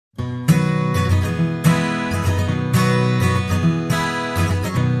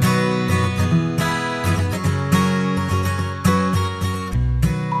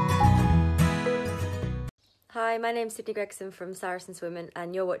my name's Sydney Gregson from Saracens Women,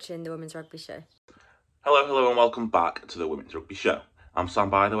 and you're watching the Women's Rugby Show. Hello and welcome back to the Women's Rugby Show. I'm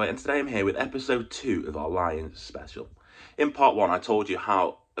Sam, by the way, and today I'm here with episode 2 of our Lions special. In part 1, I told you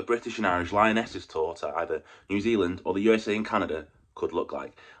how a British and Irish Lionesses tour to either New Zealand or the USA and Canada could look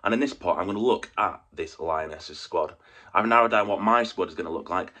like. And in this part, I'm going to look at this Lionesses squad. I've narrowed down what my squad is going to look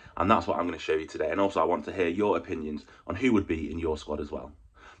like, and that's what I'm going to show you today. And also, I want to hear your opinions on who would be in your squad as well.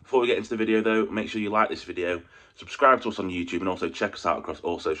 Before we get into the video though, make sure you like this video, subscribe to us on YouTube, and also check us out across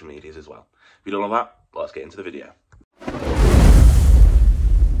all social medias as well. If you don't know that, let's get into the video.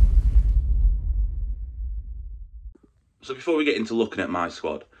 So before we get into looking at my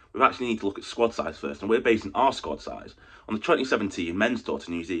squad, we actually need to look at squad size first, and we're basing our squad size on the 2017 men's tour to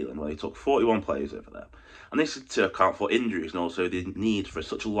New Zealand, where they took 41 players over there. And this is to account for injuries and also the need for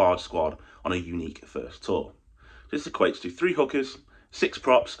such a large squad on a unique first tour. So this equates to 3 hookers, 6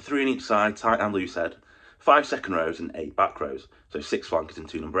 props, 3 on each side, tight and loose head, 5 second rows and 8 back rows, so 6 flankers and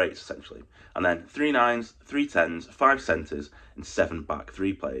 2 number 8s essentially, and then 3 9s, 3 10s, 5 centres and 7 back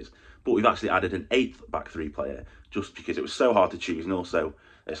 3 players. But we've actually added an 8th back 3 player just because it was so hard to choose, and also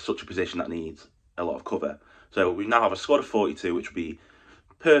it's such a position that needs a lot of cover. So we now have a squad of 42, which would be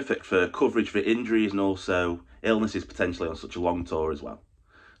perfect for coverage for injuries and also illnesses potentially on such a long tour as well.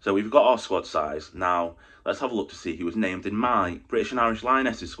 So we've got our squad size. Now let's have a look to see who was named in my British and Irish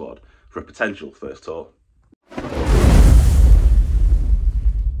Lionesses squad for a potential first tour.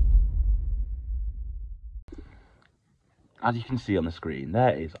 As you can see on the screen,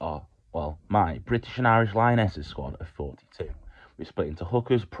 there is my British and Irish Lionesses squad of 42. We split into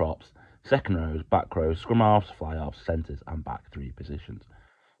hookers, props, second rows, back rows, scrum halves, fly halves, centres and back 3 positions.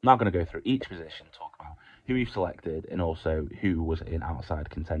 I'm now going to go through each position, talk about who we've selected and also who was in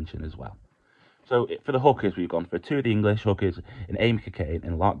outside contention as well. So for the hookers, we've gone for 2 of the English hookers in Amy Cockayne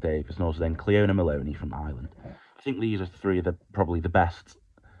and Lark Davis, and also then Cleona Maloney from Ireland. I think these are 3 of probably the best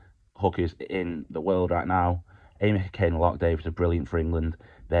hookers in the world right now. Amy Cockayne and Lark Davis are brilliant for England.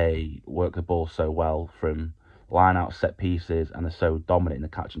 They work the ball so well from line-out set pieces, and they're so dominant in the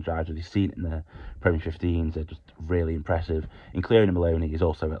catch and drives. We've seen it in the Premier 15s, they're just really impressive. And Cleona Maloney is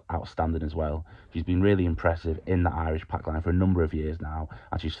also outstanding as well. She's been really impressive in the Irish packline for a number of years now,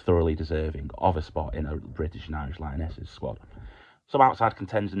 and she's thoroughly deserving of a spot in a British and Irish Lionesses squad. Some outside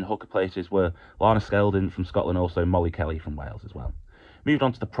contenders in hooker places were Lana Skeldon from Scotland, also Molly Kelly from Wales as well. Moving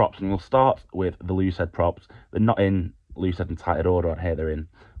on to the props, and we'll start with the loosehead props. They're not in loosehead and tighthead order on here, they're in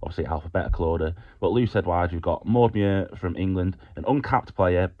obviously alphabetical order. But loosehead wise, we've got Maud Muir from England, an uncapped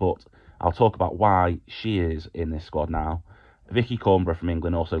player, but I'll talk about why she is in this squad now. Vicky Cornborough from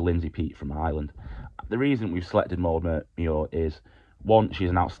England, also Lindsay Peat from Ireland. The reason we've selected Maud Muir is, one,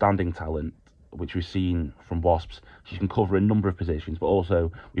 she's an outstanding talent, which we've seen from Wasps. She can cover a number of positions, but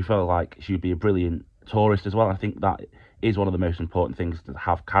also we feel like she would be a brilliant tourist as well. I think that is one of the most important things, to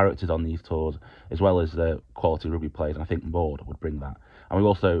have characters on these tours as well as the quality rugby players, and I think Maud would bring that. And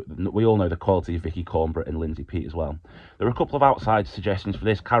we all know the quality of Vicky Cornborough and Lindsay Peat as well. There are a couple of outside suggestions for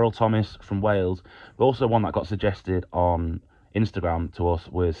this. Carol Thomas from Wales, but also one that got suggested on Instagram to us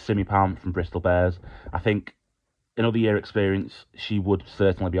was Simi Pam from Bristol Bears. I think another year experience, she would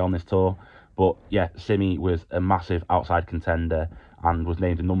certainly be on this tour. But yeah, Simi was a massive outside contender and was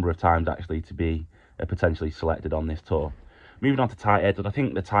named a number of times actually to be potentially selected on this tour. Moving on to tight heads, and I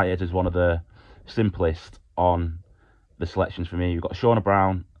think the tight heads is one of the simplest on the selections for me. We've got Shauna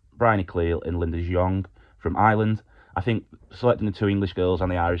Brown, Bryony Cleal and Linda Jeong from Ireland. I think selecting the 2 English girls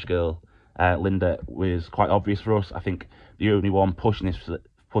and the Irish girl, Linda, was quite obvious for us. I think the only one pushing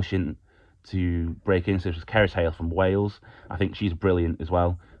to break into this was Keris Hale from Wales. I think she's brilliant as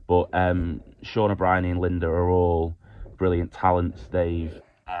well. But Shauna, Bryony and Linda are all brilliant talents. They've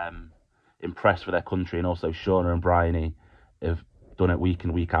impressed for their country, and also Shauna and Bryony have done it week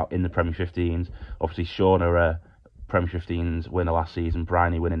in, week out in the Premier 15s. Obviously, Shauna, Premier 15s winner last season,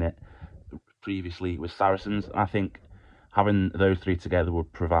 Bryony winning it previously with Saracens. And I think having those 3 together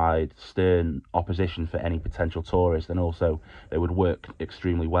would provide stern opposition for any potential tourists, and also they would work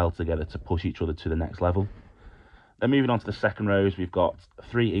extremely well together to push each other to the next level. Then moving on to the second rows, we've got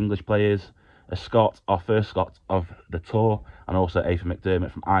 3 English players, a Scot, our first Scot of the tour, and also Aoife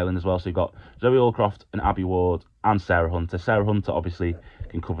McDermott from Ireland as well. So you've got Zoe Allcroft and Abby Ward and Sarah Hunter. Sarah Hunter obviously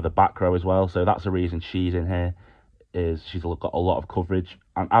can cover the back row as well, so that's the reason she's in here, is she's got a lot of coverage.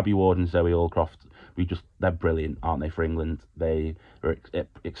 And Abby Ward and Zoe Allcroft, they're brilliant, aren't they, for England? They are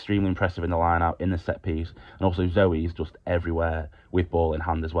extremely impressive in the line-out, in the set piece, and also Zoe's just everywhere with ball in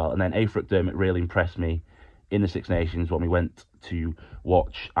hand as well. And then Aoife McDermott really impressed me in the Six Nations when we went to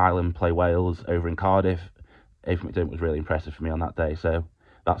watch Ireland play Wales over in Cardiff. Aoife McDermott was really impressive for me on that day, so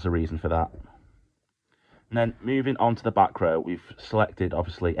that's a reason for that. And then moving on to the back row, we've selected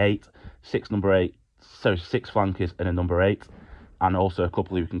obviously six flankers and a number 8, and also a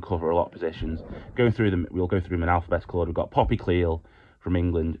couple who can cover a lot of positions. Going through them, we'll go through them in alphabetical order. We've got Poppy Cleal from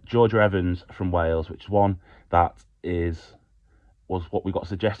England, Georgia Evans from Wales, which is one that was what we got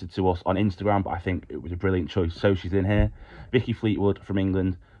suggested to us on Instagram, but I think it was a brilliant choice, so she's in here. Vicky Fleetwood from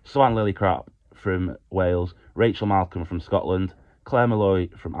England, Swan Lillicrap from Wales, Rachel Malcolm from Scotland, Claire Malloy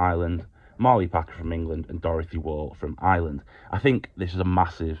from Ireland, Marley Packer from England, and Dorothy Wall from Ireland. I think this is a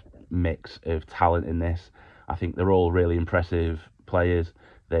massive mix of talent in this. I think they're all really impressive players.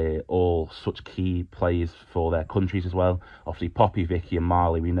 They're all such key players for their countries as well. Obviously, Poppy, Vicky and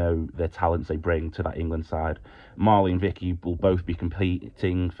Marley, we know their talents they bring to that England side. Marley and Vicky will both be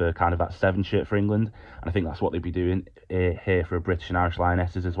competing for kind of that 7 shirt for England. And I think that's what they'll be doing here for British and Irish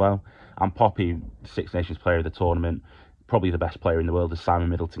Lionesses as well. And Poppy, Six Nations player of the tournament, probably the best player in the world, as Simon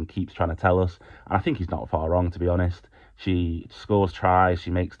Middleton keeps trying to tell us. And I think he's not far wrong, to be honest. She scores tries,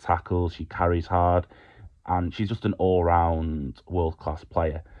 she makes tackles, she carries hard, and she's just an all-round world-class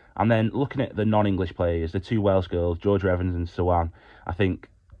player. And then looking at the non-English players, the 2 Welsh girls, Georgia Evans and Swan, I think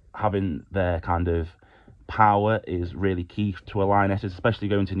having their kind of power is really key to a Lionesses, especially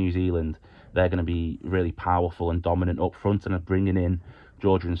going to New Zealand. They're going to be really powerful and dominant up front, and bringing in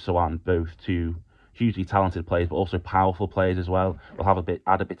Georgia and Swan, both 2 hugely talented players, but also powerful players as well, will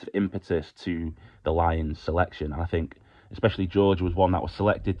add a bit of impetus to the Lions selection. And I think especially Georgia was one that was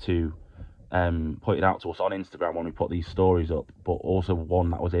selected to pointed out to us on Instagram when we put these stories up, but also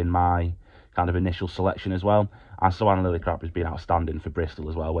one that was in my kind of initial selection as well. And Swan Lillicrap has been outstanding for Bristol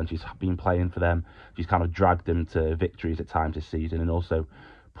as well when she's been playing for them. She's kind of dragged them to victories at times this season and also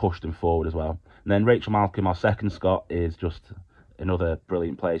pushed them forward as well. And then Rachel Malcolm, our second Scot, is just another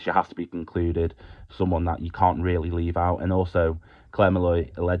brilliant player. She has to be included, someone that you can't really leave out. And also Claire Malloy,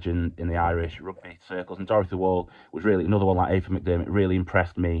 a legend in the Irish rugby circles, and Dorothy Wall was really another one like Aoife McDermott, really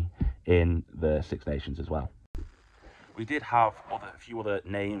impressed me in the Six Nations as well. We did have a few other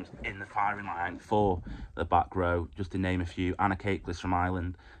names in the firing line for the back row, just to name a few. Anna Cakeless from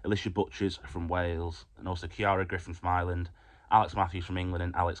Ireland, Alicia Butchers from Wales, and also Kiara Griffin from Ireland, Alex Matthews from England,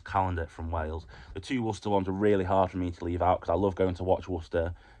 and Alex Callender from Wales. The 2 Worcester ones are really hard for me to leave out because I love going to watch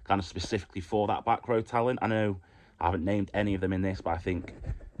Worcester kind of specifically for that back row talent. I know I haven't named any of them in this, but I think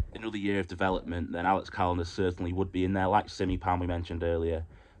another year of development, then Alex Callender certainly would be in there. Like Simi Pan we mentioned earlier,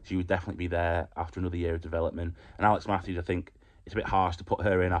 she would definitely be there after another year of development. And Alex Matthews, I think it's a bit harsh to put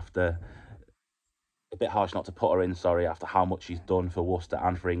her in after... A bit harsh not to put her in, after how much she's done for Worcester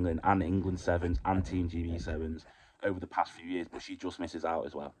and for England and England Sevens and Team GB Sevens over the past few years, but she just misses out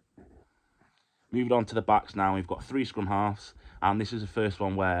as well. Moving on to the backs now, we've got 3 scrum halves, and this is the first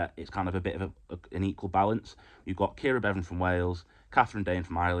one where it's kind of a bit of an equal balance. We've got Ciara Bevan from Wales, Catherine Dane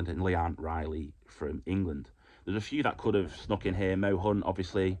from Ireland, and Leanne Riley from England. There's a few that could have snuck in here. Mo Hunt,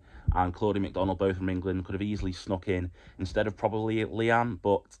 obviously, and Claudia McDonald, both from England, could have easily snuck in instead of probably Leanne,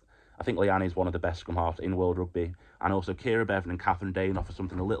 but I think Leanne is one of the best scrum halves in world rugby. And also Ciara Bevan and Catherine Dane offer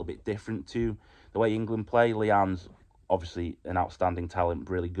something a little bit different to the way England play. Leanne's obviously an outstanding talent,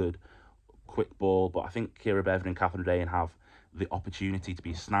 really good quick ball, but I think Ciara Bevan and Catherine Dane have the opportunity to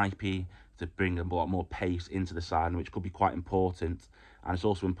be snipey, to bring a lot more pace into the side, which could be quite important. And it's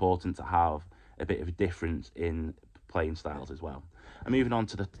also important to have a bit of a difference in playing styles as well. And moving on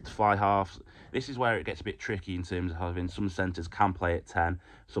to the fly halves, this is where it gets a bit tricky in terms of having some centres can play at 10,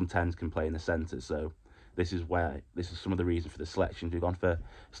 some 10s can play in the centres. So this is some of the reason for the selections. We've gone for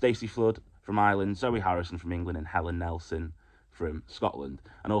Stacey Flood from Ireland, Zoe Harrison from England, and Helen Nelson from Scotland.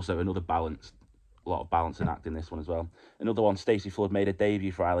 And also a lot of balance and act in this one as well. Another one, Stacey Flood made a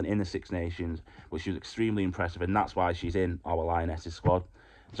debut for Ireland in the Six Nations, which was extremely impressive, and that's why she's in our Lionesses squad.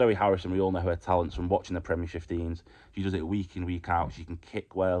 Zoe Harrison, we all know her talents from watching the Premier 15s. She does it week in, week out. She can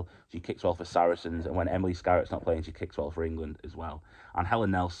kick well. She kicks well for Saracens, and when Emily Scarrett's not playing, she kicks well for England as well. And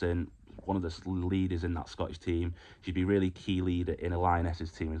Helen Nelson, one of the leaders in that Scottish team. She'd be a really key leader in a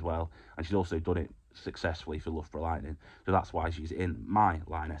Lionesses team as well, and she's also done it successfully for Loughborough Lightning, so that's why she's in my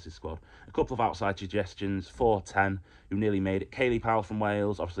Lionesses squad. A couple of outside suggestions, 4-10, who nearly made it. Kaylee Powell from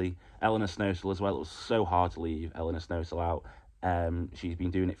Wales, obviously Eleanor Snowsell as well. It was so hard to leave Eleanor Snowsell out. She's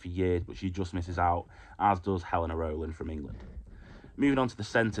been doing it for years, but she just misses out, as does Helena Rowland from England. Moving on to the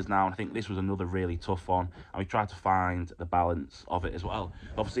centres now, and I think this was another really tough one, and we tried to find the balance of it as well.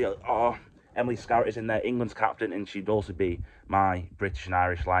 Obviously, Emily Scarrett is in there, England's captain, and she'd also be my British and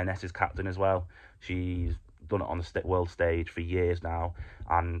Irish Lionesses captain as well. She's done it on the world stage for years now,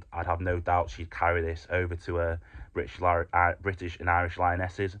 and I'd have no doubt she'd carry this over to a British and Irish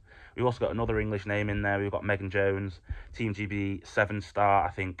Lionesses. We've also got another English name in there. We've got Megan Jones, Team GB 7-star. I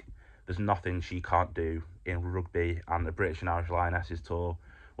think there's nothing she can't do in rugby, and the British and Irish Lionesses tour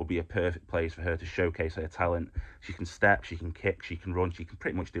will be a perfect place for her to showcase her talent. She can step, she can kick, she can run, she can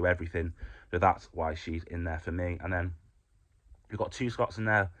pretty much do everything. So that's why she's in there for me. And then we've got 2 Scots in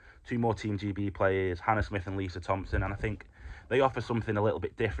there, 2 more Team GB players, Hannah Smith and Lisa Thompson, and I think they offer something a little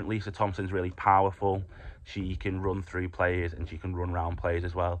bit different. Lisa Thompson's really powerful. She can run through players and she can run around players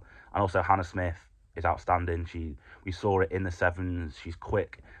as well. And also Hannah Smith is outstanding. We saw it in the sevens. She's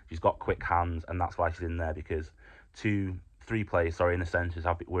quick. She's got quick hands, and that's why she's in there, because 3 players, in the centres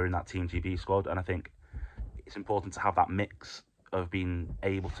were in that Team GB squad, and I think it's important to have that mix of being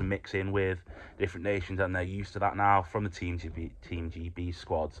able to mix in with different nations, and they're used to that now from the Team GB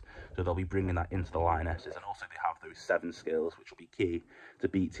squads, so they'll be bringing that into the Lionesses, and also they have those 7 skills, which will be key to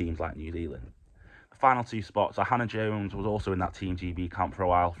beat teams like New Zealand. The final 2 spots are Hannah Jones, was also in that Team GB camp for a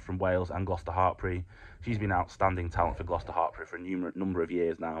while, from Wales, and Gloucester Hartpury. She's been outstanding talent for Gloucester Hartpury for a number of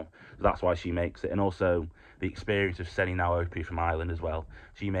years now, so that's why she makes it. And also the experience of Seni Naopi from Ireland as well.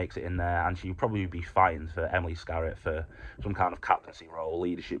 She makes it in there, and she'll probably be fighting for Emily Scarrett for some kind of captaincy role,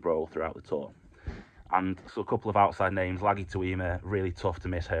 leadership role throughout the tour. And so a couple of outside names, Lagi Tuima, really tough to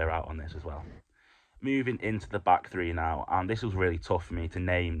miss her out on this as well. Moving into the back 3 now, and this was really tough for me to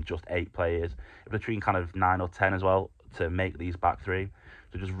name just 8 players, between kind of 9 or 10 as well, to make these back 3.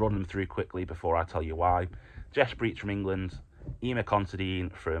 So just run them through quickly before I tell you why. Jess Breach from England, Emma Considine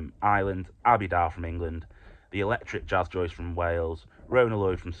from Ireland, Abby Dow from England, the electric Jazz Joyce from Wales, Rona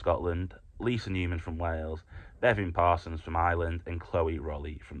Lloyd from Scotland, Lisa Newman from Wales, Bevan Parsons from Ireland, and Chloe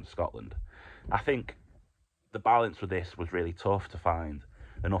Rowley from Scotland. I think the balance with this was really tough to find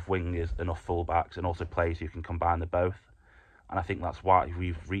enough wingers, enough fullbacks, and also players who can combine the both. And I think that's why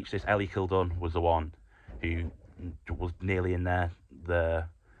we've reached this. Ellie Kildun was the one who was nearly in there, the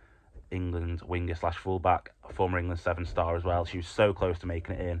England winger / fullback, former England 7-star as well. She was so close to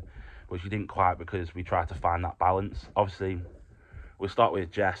making it in, but she didn't quite, because we tried to find that balance. Obviously, we'll start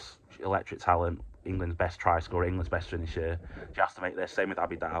with Jess, electric talent, England's best try scorer, England's best finisher. She has to make this. Same with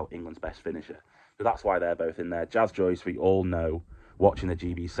Abby Dow, England's best finisher. So that's why they're both in there. Jazz Joyce, we all know, watching the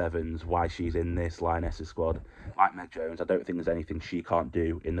GB7s, why she's in this Lionesses squad. Like Meg Jones, I don't think there's anything she can't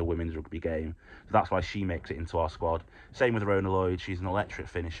do in the women's rugby game. So that's why she makes it into our squad. Same with Rona Lloyd, she's an electric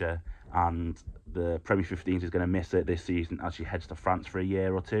finisher, and the Premier 15s is going to miss it this season as she heads to France for a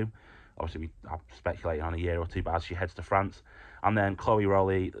year or 2. Obviously, I'm speculating on a year or 2, but as she heads to France. And then Chloe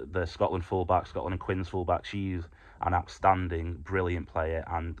Rowley, the Scotland fullback, Scotland and Quins fullback, she's an outstanding, brilliant player,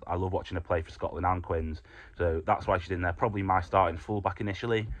 and I love watching her play for Scotland and Quins. So that's why she's in there. Probably my starting fullback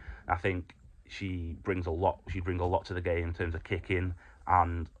initially. I think she brings a lot. She'd bring a lot to the game in terms of kicking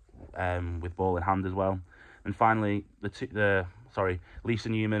and with ball in hand as well. And finally, Lisa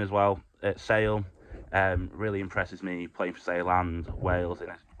Newman as well at Sale. Really impresses me, playing for Sale and Wales, in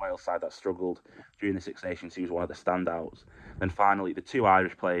a Wales side that struggled during the Six Nations. She was one of the standouts. Then finally, the 2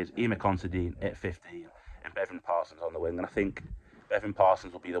 Irish players, Emma Considine at 15 and Bevan Parsons on the wing. And I think Bevan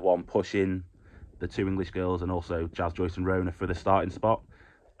Parsons will be the one pushing the 2 English girls, and also Jazz Joyce and Rona, for the starting spot.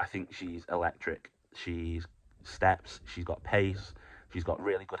 I think she's electric. She's steps, she's got pace, she's got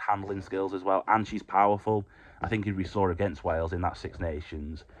really good handling skills as well, and she's powerful. I think if we saw her against Wales in that Six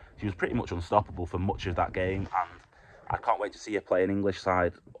Nations, she was pretty much unstoppable for much of that game, and I can't wait to see her play an English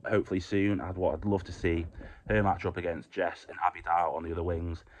side, hopefully soon. I'd love to see her match up against Jess and Abby Dow on the other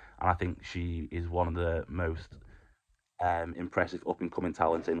wings, and I think she is one of the most impressive up-and-coming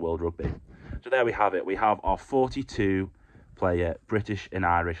talents in world rugby. So there we have it. We have our 42-player British and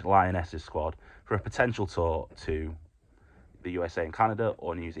Irish Lionesses squad for a potential tour to the USA and Canada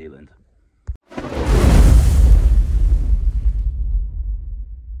or New Zealand.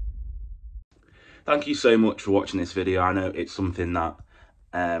 Thank you so much for watching this video. I know it's something that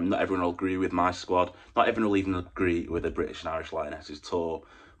not everyone will agree with my squad. Not everyone will even agree with the British and Irish Lionesses tour.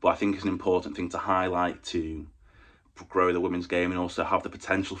 But I think it's an important thing to highlight to grow the women's game and also have the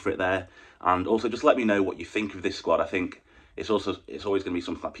potential for it there. And also just let me know what you think of this squad. I think it's always going to be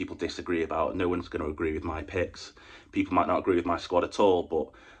something that people disagree about. No one's going to agree with my picks. People might not agree with my squad at all. But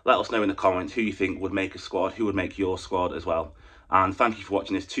let us know in the comments who you think would make a squad, who would make your squad as well. And thank you for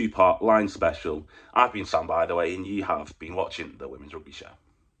watching this 2-part Line special. I've been Sam, by the way, and you have been watching The Women's Rugby Show.